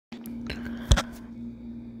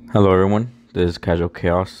Hello everyone, this is Casual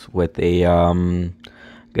Chaos with I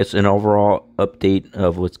guess an overall update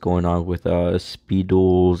of what's going on with speed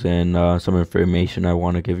duels and some information I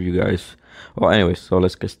want to give you guys. Well, anyways, so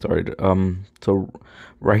let's get started. So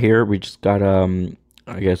right here we just got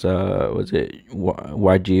I guess was it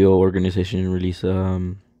YGO organization release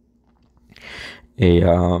a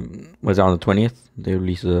was it on the 20th? They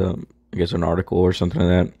released I guess an article or something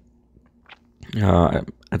like that.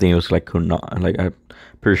 I think it was like like I'm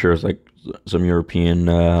pretty sure it's like some European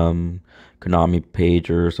Konami page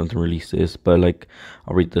or something released this, but like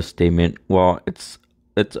I'll read the statement. Well, it's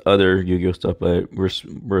other Yu-Gi-Oh stuff, but we're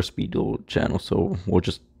a speed duel channel, so we'll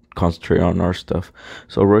just concentrate on our stuff.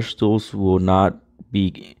 So rush duels will not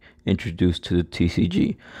be introduced to the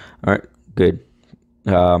TCG. All right, good.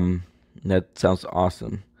 Um, that sounds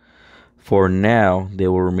awesome. For now, they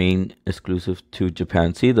will remain exclusive to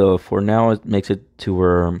Japan. See, though, for now, it makes it to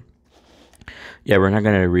where, yeah, we're not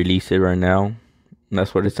gonna release it right now.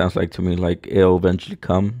 That's what it sounds like to me. Like it'll eventually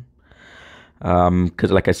come.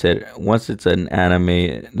 Because like I said, once it's an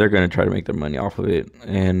anime, they're gonna try to make their money off of it.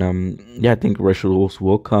 And yeah, I think rules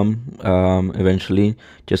will come eventually.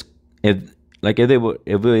 Just if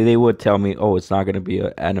if they would tell me, oh, it's not gonna be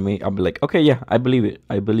an anime, I'll be like, okay, yeah, I believe it.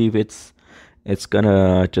 I believe it's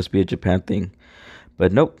gonna just be a Japan thing.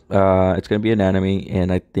 But nope, it's gonna be an anime,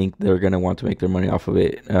 and I think they're gonna want to make their money off of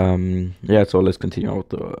it. Yeah, so let's continue on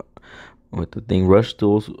with the thing. Rush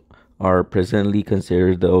duels are presently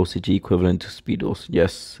considered the OCG equivalent to speed duels.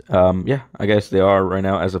 Yes, yeah, I guess they are right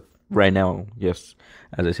now. As of right now, yes,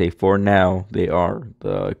 as I say, for now they are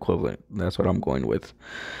the equivalent. That's what I'm going with.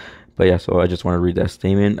 But yeah, so I just want to read that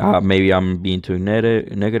statement. Maybe I'm being too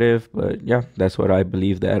negative, but yeah, that's what I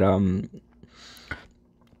believe that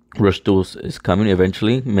Rush Tools is coming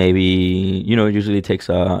eventually. Maybe usually it takes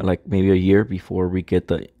like maybe a year before we get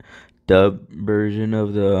the dub version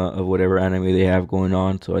of the of whatever anime they have going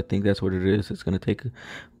on. So I think that's what it is. It's gonna take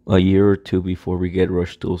a year or two before we get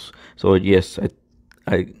Rush Tools. So yes,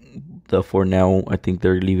 I the for now I think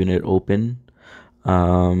they're leaving it open,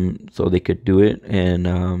 so they could do it. And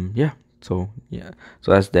yeah, yeah,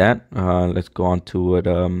 so that's that. Let's go on to what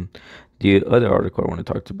the other article I want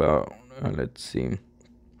to talk about. Let's see.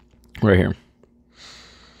 Right here.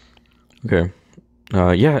 Okay.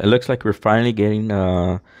 Yeah, it looks like we're finally getting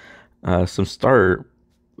some starter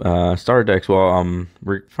decks. Well,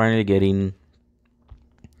 we're finally getting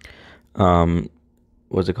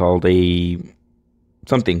what's it called? A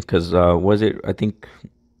something because was it? I think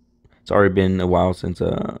it's already been a while since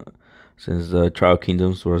Trial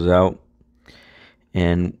Kingdoms was out,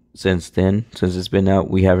 and since then, since it's been out,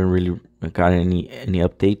 we haven't really got any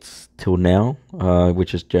updates till now,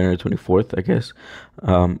 which is January 24th, I guess.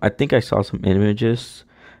 I think I saw some images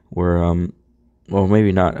where well,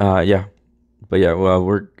 maybe not. Yeah, but yeah, well,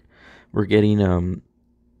 we're getting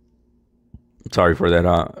sorry for that.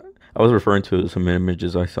 I was referring to some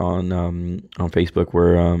images I saw on Facebook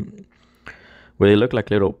where they look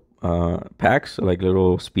like little packs, like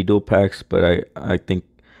little speedo packs, but I think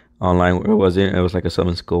online it wasn't. It was like a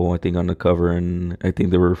summon skull, I think, on the cover, and I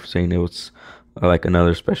think they were saying it was like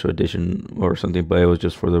another special edition or something, but it was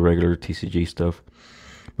just for the regular TCG stuff.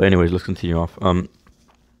 But anyways, let's continue off.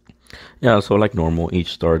 Yeah, so like normal,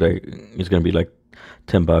 each star deck is gonna be like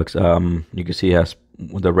 $10. You can see it has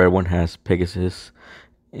the red one has Pegasus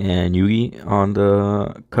and Yugi on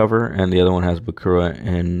the cover, and the other one has Bakura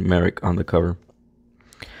and Merrick on the cover.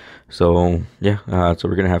 So yeah, so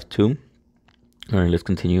we're gonna have two. All right, let's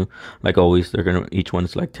continue. Like always, they're gonna each one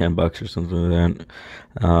is like $10 or something like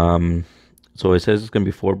that. So it says it's gonna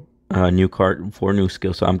be four new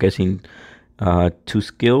skills. So I'm guessing two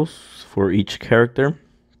skills for each character.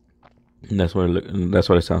 And that's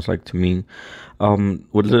what it sounds like to me.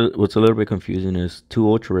 What's a little bit confusing is two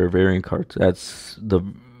ultra rare variant cards. That's the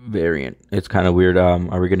variant. It's kind of weird.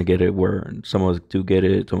 Are we gonna get it where some of us do get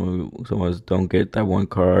it, some of us don't get that one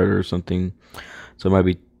card or something? So it might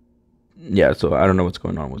be, yeah. So I don't know what's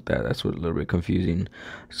going on with that. That's what a little bit confusing.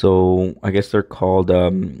 So I guess they're called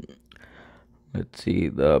let's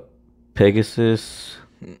see, Pegasus.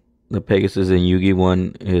 The Pegasus and Yugi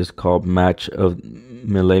one is called Match of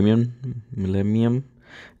Millennium,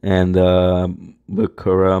 and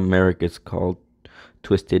Bakura Merrick is called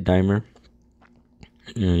Twisted Dimer.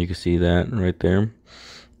 You can see that right there.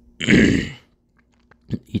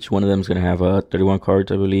 Each one of them is gonna have 31 cards,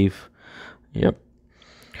 I believe. Yep.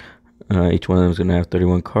 Each one of them is gonna have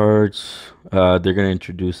 31 cards. They're gonna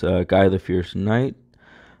introduce Guy the Fierce Knight.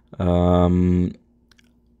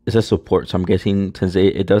 It says support, so I'm guessing since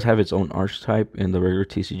it does have its own archetype in the regular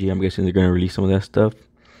TCG, I'm guessing they're gonna release some of that stuff.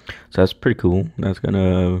 So that's pretty cool.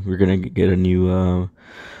 We're gonna get a new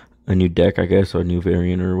a new deck, I guess, or a new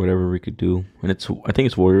variant or whatever we could do. And it's I think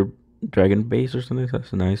it's Warrior Dragon base or something.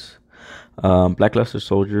 That's nice. Blackluster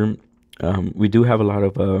Soldier. We do have a lot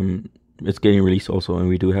of it's getting released also, and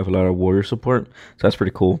we do have a lot of warrior support, so that's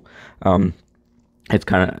pretty cool. Um, it's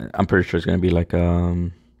kind of I'm pretty sure it's gonna be like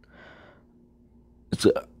it's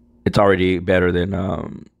it's already better than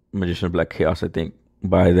Magician of Black Chaos. I think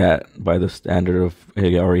by the standard of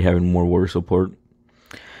already having more warrior support.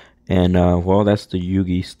 And well, that's the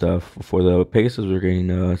Yugi stuff. For the Pegasus, we're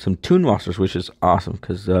getting some Toon Monsters, which is awesome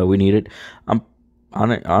because we need it. I'm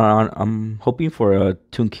I'm hoping for a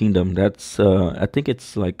Toon Kingdom. That's I think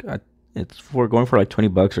it's like it's for going for like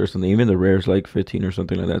 $20 or something. Even the rare is like 15 or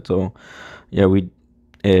something like that. So yeah, we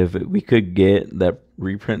if we could get that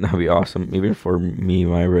reprint, that'd be awesome. Even for me,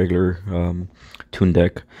 my regular Toon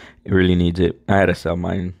deck, it really needs it. I had to sell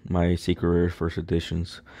my secret rare first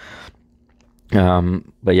editions.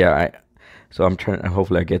 But yeah, so I'm trying.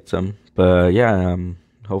 Hopefully, I get some. But yeah,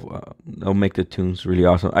 hope I'll make the tunes really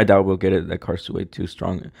awesome. I doubt we'll get it. That card's way too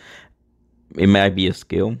strong. It might be a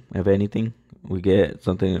skill, if anything. We get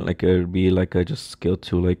something like it would be like a just skill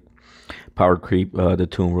to like power creep, the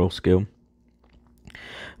tune roll skill.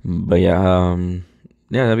 But yeah,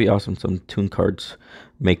 yeah, that'd be awesome. Some tune cards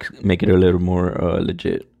make it a little more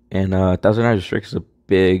legit. And Thousand Eyes Restrict is a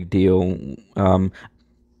big deal.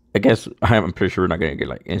 I guess I'm pretty sure we're not gonna get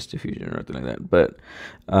like insta fusion or anything like that, but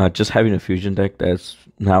just having a fusion deck that's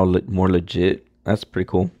now more legit, that's pretty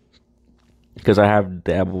cool. Because I have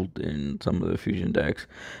dabbled in some of the fusion decks.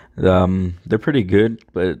 They're pretty good,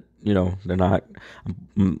 but you know they're not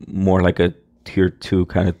more like a tier 2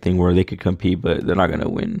 kind of thing where they could compete, but they're not gonna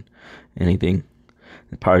win anything.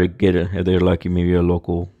 They'll probably get it if they're lucky, maybe a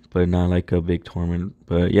local, but not like a big tournament.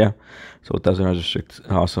 But yeah, so 1,000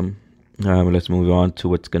 awesome. Let's move on to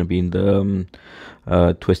what's gonna be in the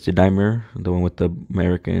Twisted Nightmare, the one with the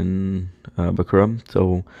American Bakura.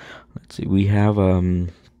 So let's see, we have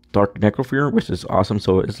Dark Necrofear, which is awesome.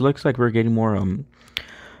 So it looks like we're getting more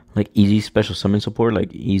like easy special summon support,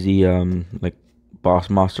 like easy like boss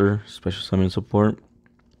monster special summon support,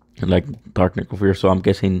 like Dark Necrofear. So I'm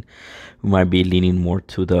guessing we might be leaning more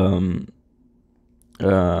to the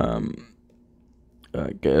um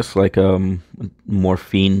I guess like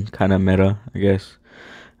morphine kind of meta, I guess.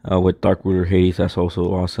 With Dark Ruler Hades, that's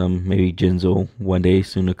also awesome. Maybe Jinzo one day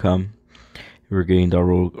soon to come. We're getting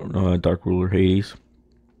Dark Ruler Hades.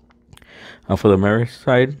 For the Merit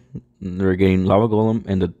side, we're getting Lava Golem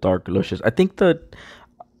and the Dark Luscious. I think that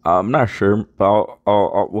I'm not sure, but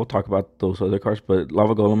we'll talk about those other cards. But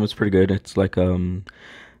Lava Golem is pretty good. It's like well,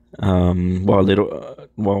 little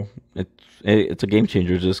well, it's a game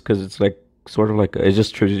changer just because it's like sort of like it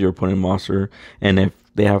just triggers your opponent monster, and if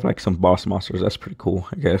they have like some boss monsters, that's pretty cool,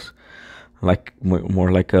 I guess. Like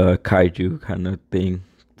more like a kaiju kind of thing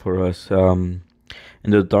for us.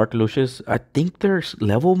 And the Dark Lucius, I think there's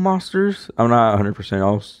level monsters. I'm not 100%.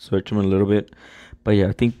 I'll search them a little bit, but yeah,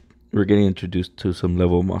 I think we're getting introduced to some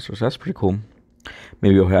level monsters. That's pretty cool.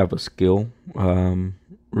 Maybe we'll have a skill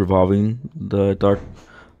revolving the Dark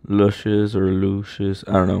Lucius or Lucius.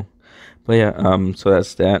 I don't know, but yeah. So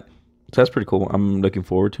that's that. So that's pretty cool. I'm looking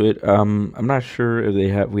forward to it. I'm not sure if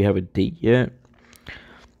we have a date yet.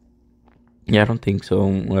 Yeah, I don't think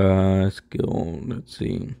so. Skill. Let's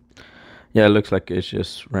see. Yeah, it looks like it's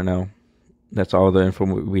just right now. That's all the info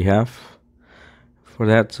we have for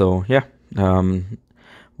that. So yeah,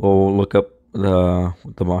 we'll look up the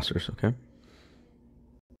monsters. Okay.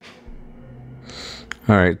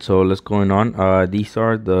 All right. So let's going on. These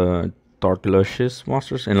are the Dark Luscious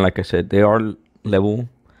monsters, and like I said, they are level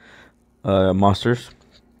monsters.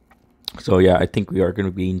 So yeah, I think we are going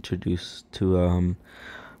to be introduced to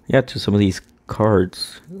yeah, to some of these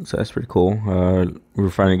cards. So that's pretty cool. We're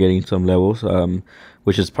finally getting some levels,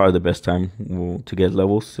 which is probably the best time to get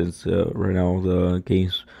levels since right now the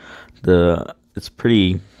games it's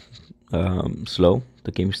pretty slow.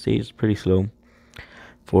 The game stays pretty slow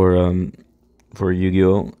for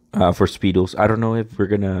Yu-Gi-Oh! For Speedos. I don't know if we're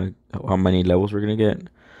gonna how many levels we're gonna get,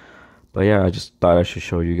 but yeah, I just thought I should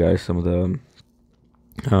show you guys some of the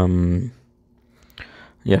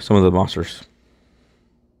yeah, some of the monsters.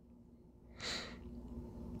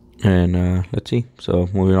 And let's see. So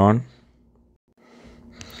moving on.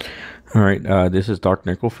 All right, this is Dark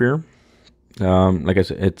Necrofear. Like I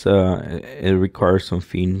said, it requires some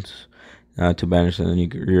fiends to banish, and then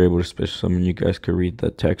you're able to special summon. You guys could read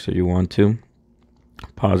the text if you want to,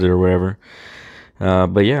 pause it or whatever.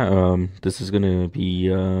 But yeah, this is gonna be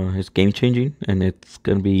it's game changing, and it's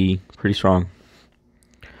gonna be pretty strong.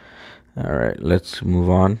 All right, let's move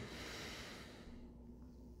on.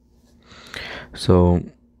 So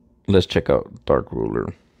let's check out Dark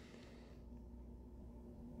Ruler.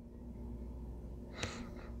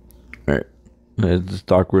 It's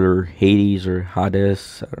Dark Ruler Hades or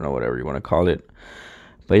Hades. I don't know, whatever you want to call it.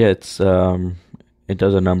 But yeah, it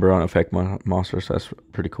does a number on effect monsters. So that's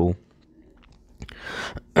pretty cool.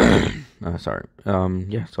 Sorry.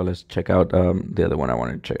 Yeah. So let's check out the other one I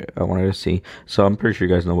wanted to check. I wanted to see. So I'm pretty sure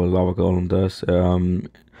you guys know what Lava Golem does.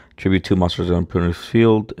 Tribute two monsters on opponent's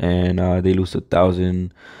field, and they lose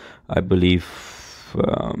 1,000, I believe.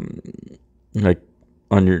 Like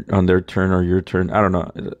on their turn or your turn. I don't know.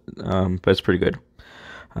 But it's pretty good.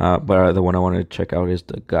 But the one I wanted to check out is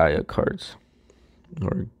the Gaia cards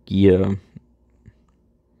or Gia.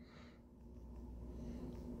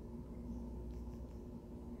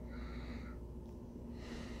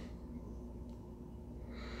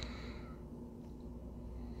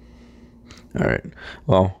 All right.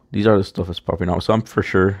 Well, these are the stuff that's popping out. So I'm for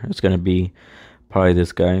sure it's gonna be probably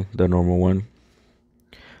this guy, the normal one.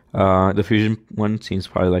 The fusion one seems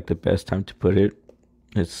probably like the best time to put it.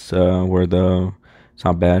 It's where it's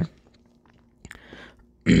not bad.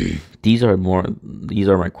 These are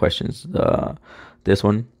my questions. This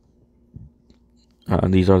one.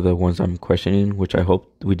 These are the ones I'm questioning, which I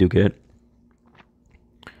hope we do get.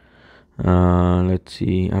 Let's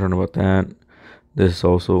see. I don't know about that. This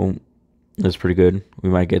also is pretty good. We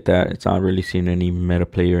might get that. It's not really seeing any meta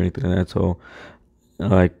play or anything like that. So,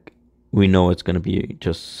 like, we know it's gonna be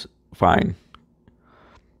just fine.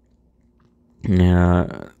 Yeah,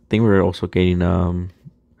 I think we're also getting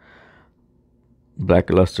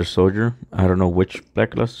Blackluster Soldier. I don't know which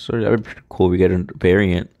Blackluster Soldier. That'd be pretty cool. We get a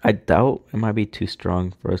variant. I doubt it might be too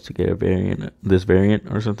strong for us to get a variant, this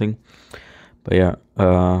variant or something. But yeah,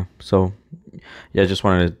 so yeah, just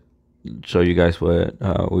wanted to show you guys what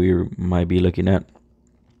we might be looking at.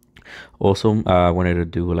 Also, I wanted to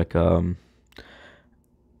do like I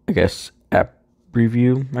guess app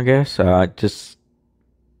review. I guess just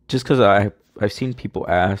because I've seen people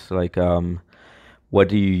ask like what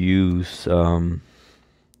do you use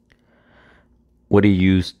what do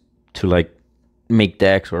you use to like make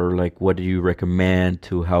decks, or like what do you recommend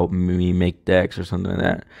to help me make decks or something like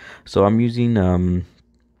that. So I'm using I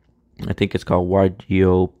think it's called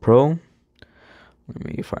YGO Pro. Let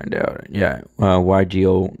me find out. Yeah,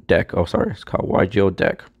 Ygodeck. Oh, sorry, it's called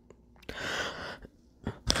Ygodeck.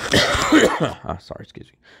 Sorry, excuse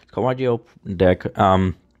me. It's called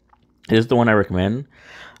Ygodeck. It is the one I recommend,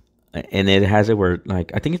 and it has it where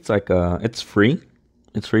like I think it's like it's free.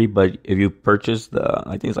 It's free, but if you purchase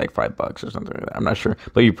I think it's like $5 or something like that. I'm not sure,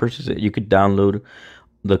 but you purchase it, you could download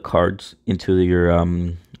the cards into your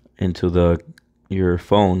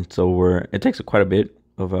phone. So where it takes quite a bit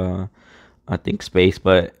of I think space,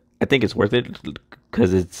 but I think it's worth it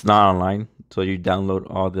because it's not online. So you download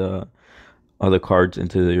all the other cards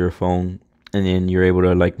into your phone, and then you're able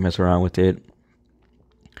to like mess around with it.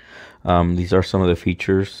 These are some of the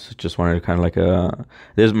features. Just wanted to kind of like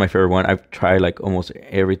this is my favorite one. I've tried like almost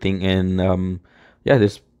everything, and yeah,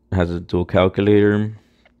 this has a dual calculator.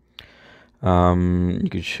 You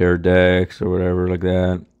could share decks or whatever like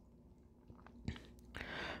that.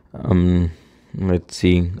 Let's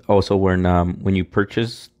see. Also, when you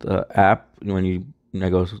purchase the app, when you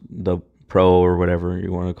go the Pro or whatever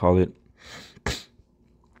you want to call it,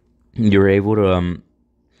 you're able to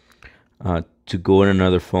go in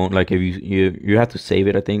another phone. Like if you have to save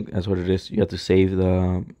it. I think that's what it is. You have to save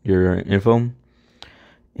your info,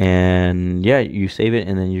 and yeah, you save it,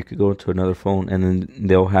 and then you could go to another phone, and then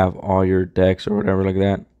they'll have all your decks or whatever like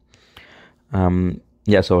that.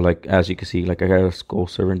 Yeah, so like as you can see, like I got a Skull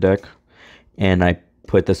Servant deck, and I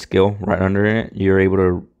put the skill right under it. You're able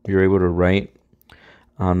to write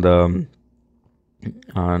on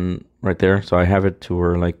on right there. So I have it to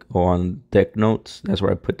where like on deck notes. That's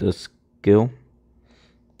where I put the skill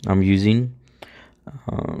I'm using.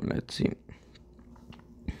 Let's see.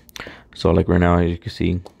 So like right now, as you can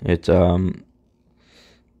see, it's I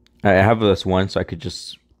have this one, so I could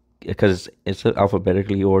just, because it's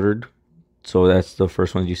alphabetically ordered. So that's the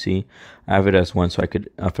first one you see. I have it as one, so I could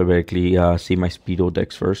alphabetically see my Speedo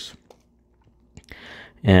decks first.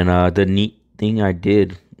 And the neat thing I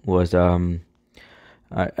did was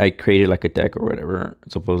I created like a deck or whatever,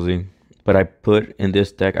 supposedly. But I put in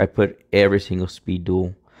this deck, I put every single Speed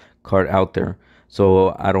Duel card out there,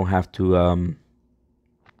 so I don't have to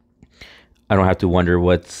wonder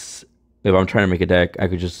what's, if I'm trying to make a deck. I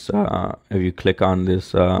could just if you click on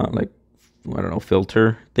this like I don't know,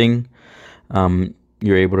 filter thing,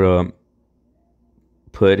 you're able to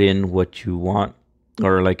put in what you want,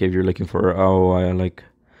 or like if you're looking for I like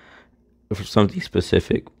for something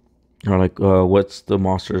specific, or like what's the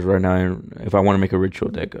monsters right now, and if I want to make a ritual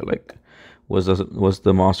deck, like what's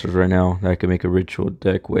the monsters right now that I can make a ritual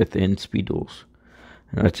deck with in Speed Duels,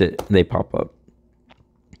 and that's it. They pop up.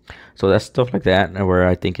 So that's stuff like that, and where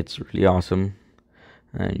I think it's really awesome.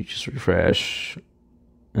 And you just refresh,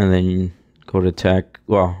 and then you go to tech.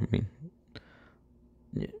 Well, I mean,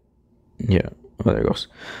 yeah, yeah. Oh, there it goes.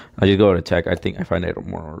 I just go to tech. I think I find it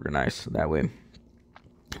more organized that way.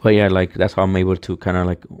 But yeah, like that's how I'm able to kind of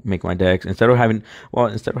like make my decks instead of having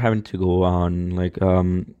to go on like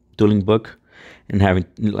Dueling Book and having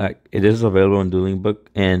like it is available on Dueling Book,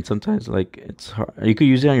 and sometimes like it's hard. You could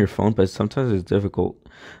use it on your phone, but sometimes it's difficult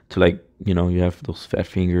to like you have those fat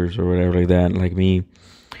fingers or whatever like that, like me,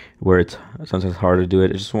 where it's sometimes hard to do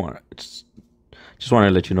it. I just want to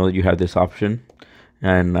let you know that you have this option,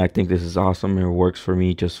 and I think this is awesome. It works for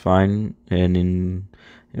me just fine, and in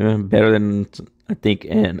better than I think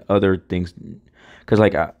in other things. Because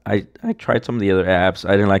like I tried some of the other apps,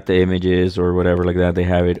 I didn't like the images or whatever like that. They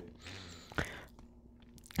have it,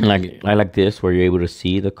 and like I like this where you're able to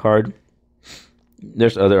see the card.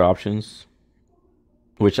 There's other options,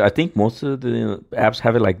 which I think most of the apps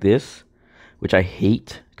have it like this, which I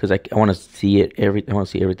hate because I want to see it I want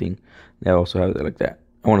to see everything. They also have it like that.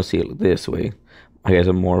 I want to see it this way. I guess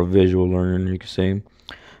I'm more a visual learner, you could say.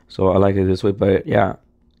 So I like it this way, but yeah.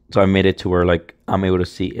 So I made it to where like I'm able to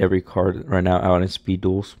see every card right now out in speed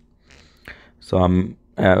duels. So I'm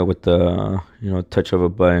with the touch of a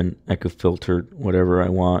button, I could filter whatever I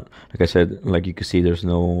want. Like I said, like you can see, there's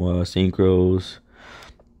no synchros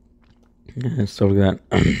and stuff like that.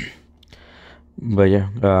 But yeah,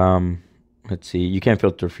 let's see. You can't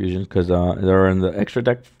filter fusions because they're in the extra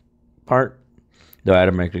deck part. They'll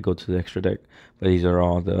automatically go to the extra deck. But these are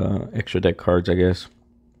all the extra deck cards, I guess.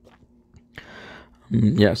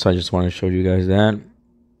 Yeah, so I just want to show you guys that.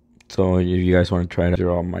 So if you guys want to try it, these are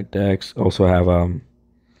all my decks. Also have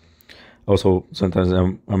also sometimes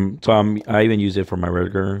I even use it for my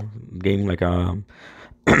regular game. Like I'm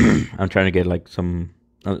trying to get like some.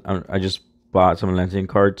 I just bought some Lansing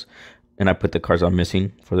cards, and I put the cards I'm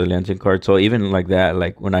missing for the Lansing card. So even like that,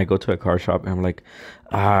 like when I go to a card shop, and I'm like,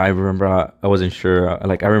 I remember I wasn't sure.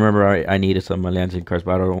 Like I remember I needed some Lansing cards,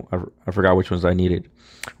 but I forgot which ones I needed.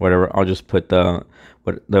 Whatever, I'll just put the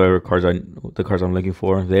cards I'm looking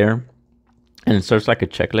for there, and it serves like a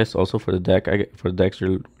checklist also for the deck. For the decks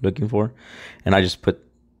you're looking for, and I just put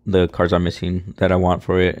the cards I'm missing that I want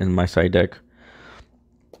for it in my side deck.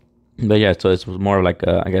 But yeah, so it's more like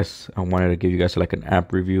I guess I wanted to give you guys like an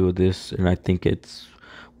app review of this, and I think it's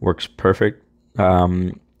works perfect.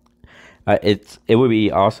 It would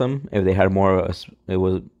be awesome if they had it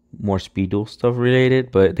was more speed duel stuff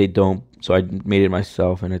related, but they don't. So I made it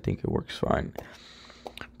myself, and I think it works fine.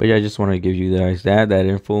 But yeah, I just want to give you guys that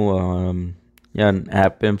info. Yeah, an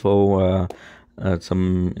app info,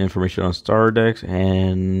 some information on starter decks,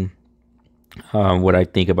 and what I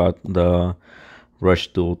think about the Rush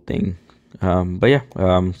Duel thing. But yeah,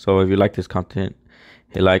 so if you like this content,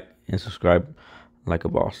 hit like and subscribe like a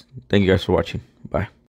boss. Thank you guys for watching. Bye.